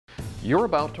You're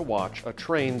about to watch a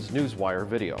Trains Newswire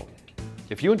video.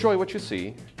 If you enjoy what you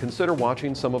see, consider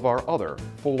watching some of our other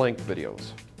full-length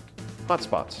videos.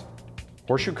 Hotspots,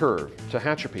 Horseshoe Curve,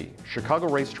 Tehachapi, Chicago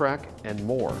Racetrack, and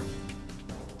more.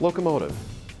 Locomotive,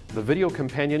 the video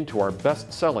companion to our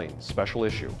best-selling special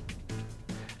issue.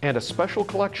 And a special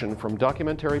collection from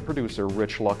documentary producer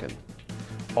Rich Luckin.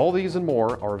 All these and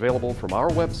more are available from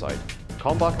our website,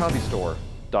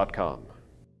 kalmbachhobbystore.com.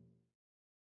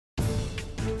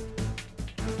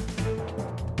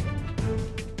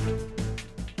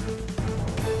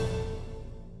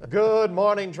 Good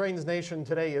morning, Trains Nation.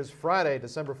 Today is Friday,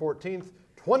 December 14th,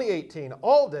 2018,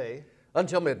 all day.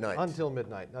 Until midnight. Until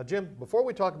midnight. Now, Jim, before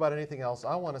we talk about anything else,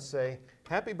 I want to say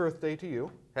happy birthday to you.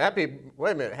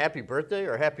 Wait a minute, happy birthday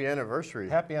or happy anniversary?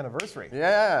 Happy anniversary.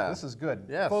 Yeah. This is good.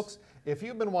 Yes. Folks, if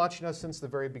you've been watching us since the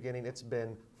very beginning, it's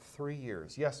been 3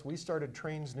 years. Yes, we started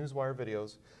Trains Newswire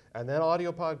videos and then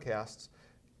audio podcasts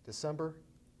December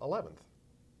 11th.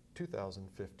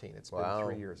 2015. It's been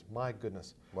 3 years. My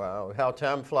goodness. Wow, how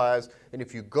time flies. And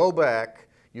if you go back,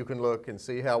 you can look and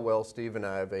see how well Steve and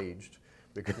I have aged,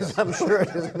 because I'm sure it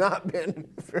has not been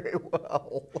very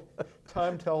well.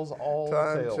 Time tells all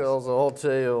tales. Time tells all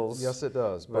tales. Yes, it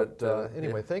does. But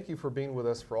anyway, thank you for being with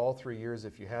us for all 3 years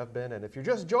if you have been. And if you're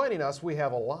just joining us, we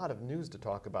have a lot of news to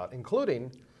talk about, including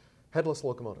headless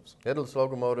locomotives. Headless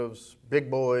locomotives,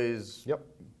 big boys. Yep.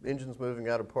 Engines moving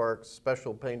out of parks,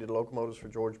 special painted locomotives for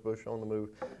George Bush on the move.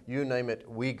 You name it,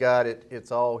 we got it.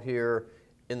 It's all here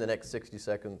in the next 60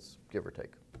 seconds, give or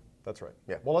take. That's right.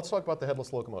 Yeah. Well, let's talk about the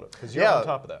headless locomotive, because you're on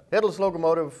top of that. Headless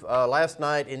locomotive last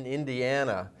night in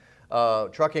Indiana.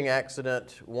 Trucking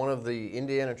accident, one of the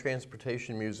Indiana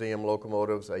Transportation Museum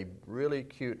locomotives, a really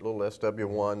cute little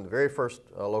SW1, the very first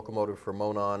locomotive for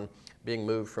Monon, being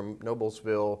moved from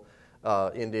Noblesville,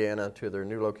 Indiana to their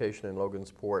new location in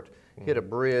Logansport. Hit a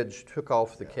bridge, took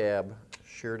off the cab,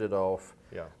 sheared it off.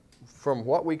 Yeah. From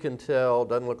what we can tell,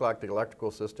 doesn't look like the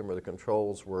electrical system or the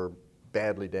controls were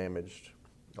badly damaged,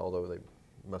 although they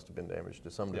must have been damaged to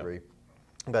some degree.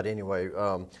 But anyway,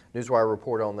 Newswire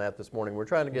report on that this morning. We're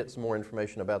trying to get some more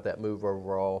information about that move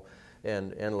overall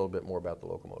and a little bit more about the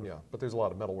locomotive. Yeah, but there's a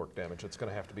lot of metalwork damage that's going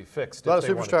to have to be fixed. A lot of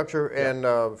superstructure, and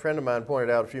a friend of mine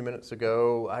pointed out a few minutes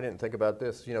ago, I didn't think about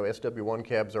this, you know, SW1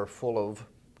 cabs are full of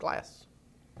glass.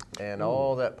 And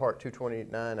all that part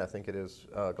 229, I think it is,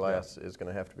 glass is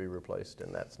going to have to be replaced,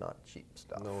 and that's not cheap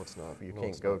stuff. No, it's not. You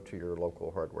can't go to your local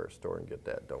hardware store and get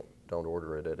that. Don't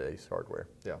order it at Ace Hardware.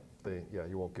 Yeah,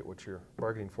 you won't get what you're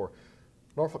bargaining for.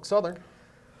 Norfolk Southern.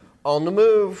 On the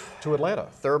move. To Atlanta.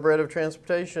 Thoroughbred of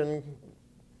transportation,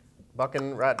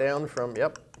 bucking right down from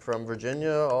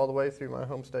Virginia all the way through my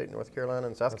home state, North Carolina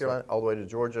and South Carolina, all the way to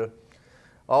Georgia.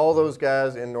 All those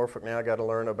guys in Norfolk now got to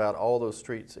learn about all those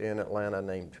streets in Atlanta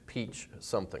named Peach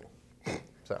something.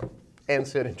 And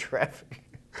sit in traffic.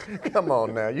 Come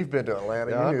on now, you've been to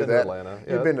Atlanta. Yeah, you knew I've been that. to Atlanta. You've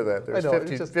Yeah. been to that. There's I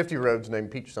know, 50 roads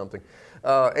named Peach something.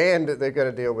 And they've got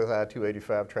to deal with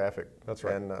I-285 traffic. That's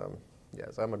right. And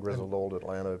yes, I'm a grizzled old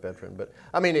Atlanta veteran. But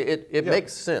I mean, it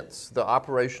makes sense. The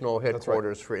operational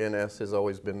headquarters for NS has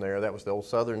always been there. That was the old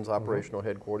Southern's operational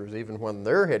headquarters, even when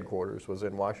their headquarters was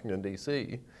in Washington,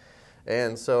 D.C.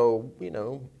 And so, you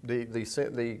know,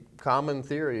 the common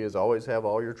theory is always have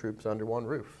all your troops under one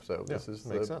roof. So this is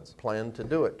the plan to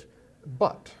do it.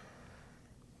 But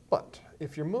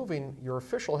if you're moving your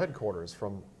official headquarters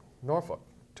from Norfolk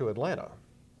to Atlanta,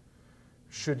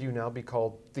 should you now be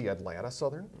called the Atlanta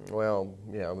Southern? Well,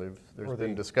 yeah, there's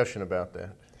been discussion about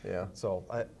that. Yeah. So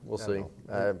we'll see.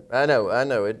 I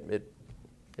know. It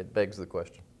begs the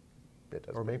question. It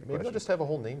does. Or maybe they'll just have a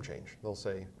whole name change. They'll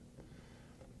say,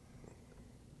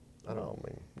 I don't know. I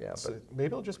mean, yeah, but maybe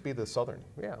it'll just be the Southern.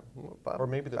 Yeah. Or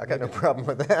maybe I got no problem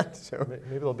with that. So.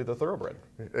 Maybe they'll be the Thoroughbred.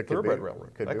 Thoroughbred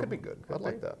Railroad. That could be good. I'd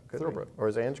like that. Thoroughbred. Or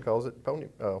as Ange calls it,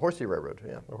 Horsey Railroad.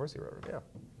 Yeah. The Horsey Railroad. Yeah.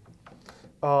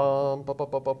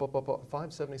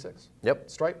 576. Yep.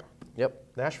 Stripe. Yep.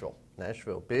 Nashville.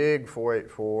 Big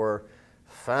 484.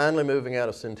 Finally moving out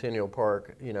of Centennial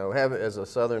Park. You know, as a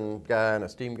Southern guy and a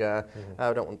steam guy,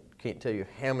 can't tell you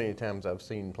how many times I've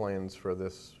seen plans for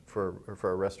this, for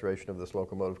a restoration of this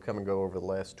locomotive come and go over the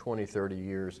last 20, 30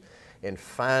 years. And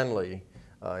finally,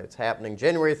 it's happening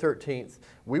January 13th.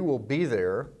 We will be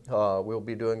there. We'll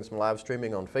be doing some live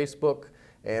streaming on Facebook,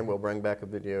 and we'll bring back a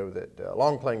video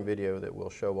long playing video that we'll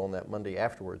show on that Monday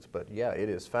afterwards. But yeah, it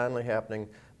is finally happening.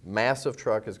 Massive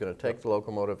truck is going to take the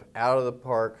locomotive out of the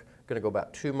park, going to go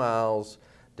about 2 miles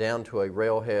down to a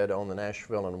railhead on the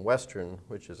Nashville and Western,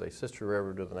 which is a sister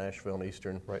railroad to the Nashville and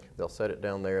Eastern. Right. They'll set it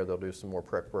down there. They'll do some more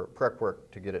prep work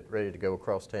to get it ready to go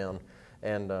across town,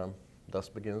 and thus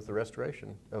begins the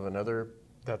restoration of another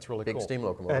That's really Big cool. steam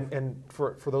locomotive. And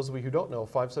for those of you who don't know,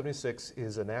 576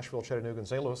 is a Nashville, Chattanooga, and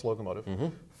St. Louis locomotive.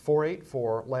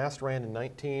 484 last ran in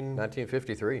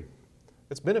 1953.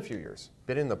 It's been a few years.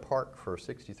 Been in the park for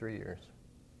 63 years.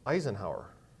 Eisenhower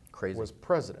Crazy. was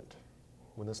president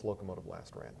when this locomotive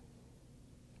last ran.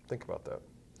 Think about that.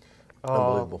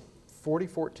 Unbelievable.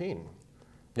 4014.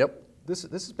 Yep. This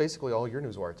is basically all your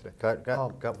newswire today.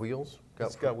 Got wheels.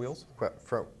 It's got wheels.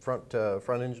 Front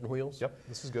engine wheels. Yep,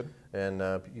 this is good. And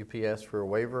UPS for a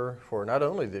waiver for not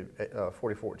only the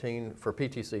 4014 for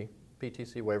PTC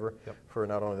waiver for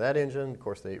not only that engine, of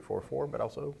course the 844, but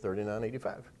also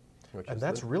 3985. And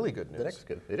that's really good news. The next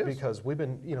good. It is. Because we've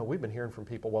been hearing from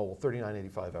people, well, will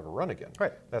 3985 ever run again?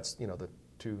 Right. That's the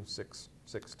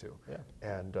 2662. Yeah.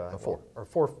 And A 4. or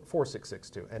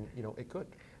 4662, and it could.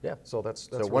 Yeah. So that's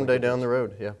so really one day good down news the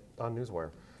road. Yeah. on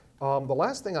Newswire. The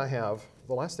last thing I have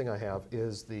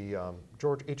is the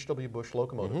George H.W. Bush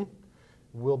locomotive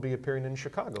will be appearing in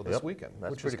Chicago this weekend,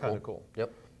 That's which is kind of cool.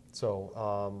 Yep.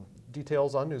 So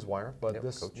details on Newswire, but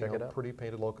this go check it out. pretty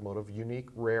painted locomotive, unique,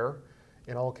 rare,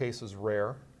 in all cases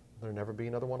rare. There'll never be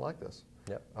another one like this.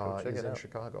 Yep. Go check is it in out.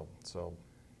 Chicago. So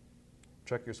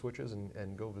check your switches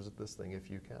and go visit this thing if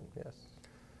you can. Yes.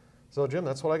 So Jim,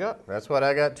 that's what I got. That's what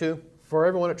I got too. For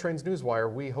everyone at Trains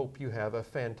Newswire, we hope you have a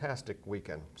fantastic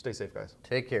weekend. Stay safe, guys.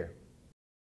 Take care.